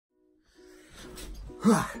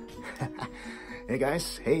Hey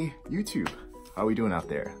guys, hey YouTube, how are we doing out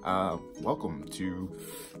there? Welcome to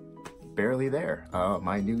Barely There,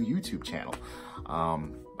 my new YouTube channel.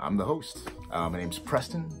 I'm the host. My name's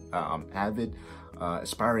Preston. I'm avid,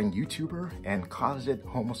 aspiring YouTuber and closeted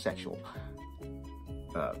homosexual.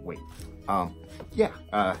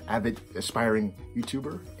 Avid, aspiring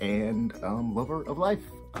YouTuber and lover of life.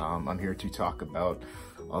 I'm here to talk about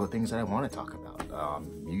all the things that I want to talk about.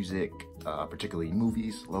 Music, particularly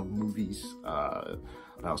movies, love movies. I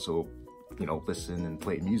also, listen and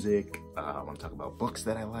play music. I want to talk about books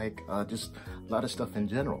that I like, just a lot of stuff in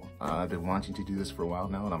general. I've been wanting to do this for a while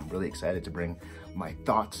now, and I'm really excited to bring my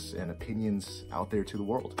thoughts and opinions out there to the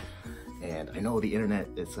world. And I know the internet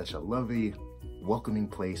is such a lovely, welcoming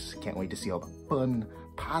place. Can't wait to see all the fun,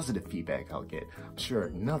 positive feedback I'll get. I'm sure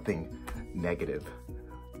nothing negative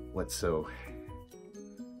whatsoever.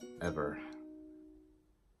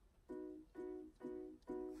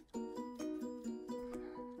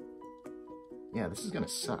 Yeah, this is gonna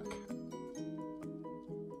suck.